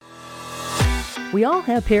We all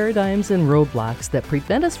have paradigms and roadblocks that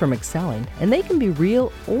prevent us from excelling, and they can be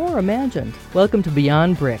real or imagined. Welcome to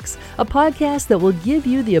Beyond Bricks, a podcast that will give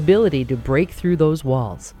you the ability to break through those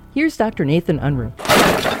walls. Here's Dr. Nathan Unruh.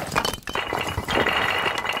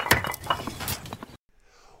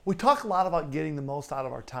 We talk a lot about getting the most out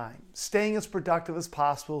of our time, staying as productive as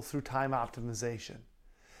possible through time optimization.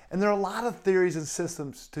 And there are a lot of theories and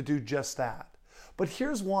systems to do just that. But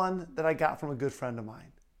here's one that I got from a good friend of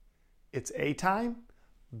mine. It's A time,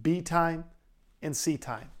 B time, and C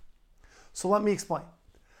time. So let me explain.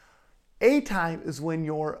 A time is when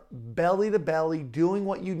you're belly to belly doing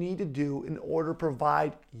what you need to do in order to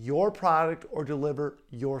provide your product or deliver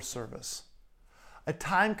your service. A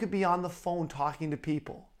time could be on the phone talking to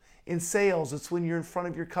people. In sales, it's when you're in front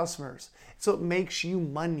of your customers. So it makes you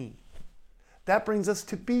money. That brings us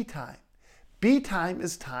to B time. B time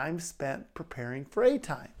is time spent preparing for A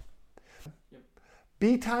time.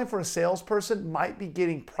 B time for a salesperson might be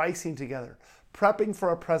getting pricing together, prepping for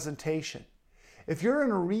a presentation. If you're in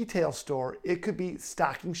a retail store, it could be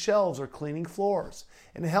stocking shelves or cleaning floors.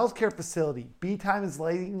 In a healthcare facility, B time is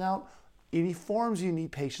laying out any forms you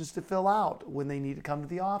need patients to fill out when they need to come to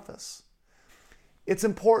the office. It's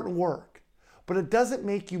important work, but it doesn't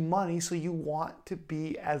make you money, so you want to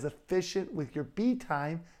be as efficient with your B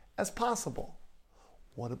time as possible.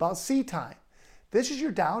 What about C time? This is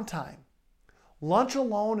your downtime. Lunch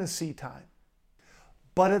alone is C time,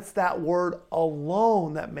 but it's that word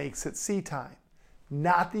alone that makes it C time,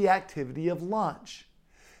 not the activity of lunch.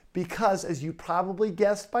 Because as you probably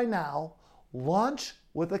guessed by now, lunch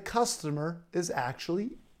with a customer is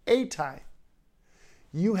actually A time.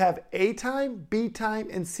 You have A time, B time,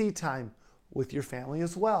 and C time with your family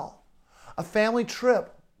as well. A family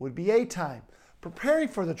trip would be A time. Preparing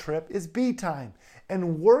for the trip is B time.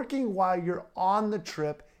 And working while you're on the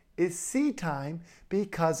trip is C time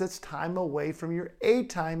because it's time away from your A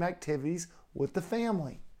time activities with the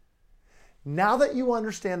family. Now that you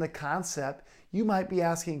understand the concept, you might be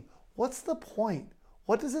asking, what's the point?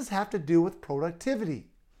 What does this have to do with productivity?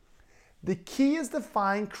 The key is to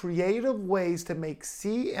find creative ways to make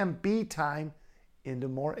C and B time into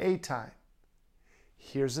more A time.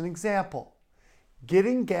 Here's an example.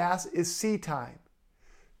 Getting gas is C time.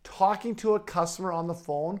 Talking to a customer on the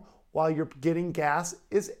phone while you're getting gas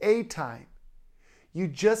is A time. You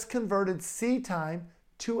just converted C time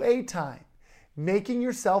to A time, making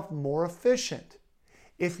yourself more efficient.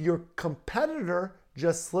 If your competitor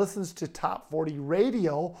just listens to Top 40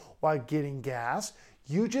 radio while getting gas,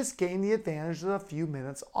 you just gain the advantage of a few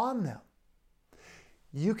minutes on them.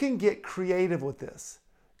 You can get creative with this.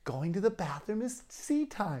 Going to the bathroom is C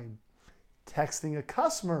time. Texting a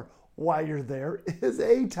customer while you're there is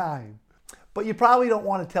A time. But you probably don't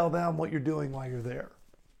want to tell them what you're doing while you're there.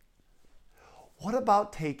 What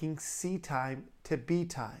about taking C time to B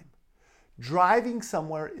time? Driving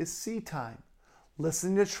somewhere is C time.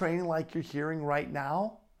 Listening to training like you're hearing right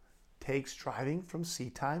now takes driving from C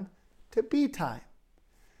time to B time.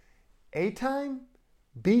 A time,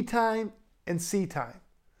 B time, and C time.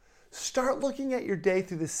 Start looking at your day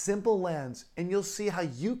through this simple lens and you'll see how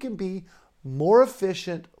you can be more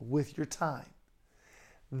efficient with your time.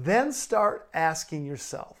 Then start asking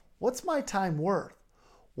yourself, what's my time worth?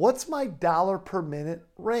 What's my dollar per minute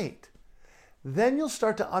rate? Then you'll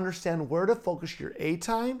start to understand where to focus your A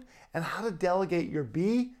time and how to delegate your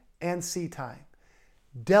B and C time.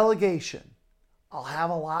 Delegation. I'll have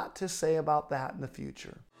a lot to say about that in the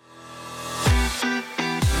future.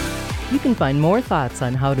 You can find more thoughts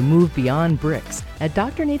on how to move beyond bricks at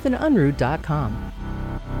drnathanunruh.com.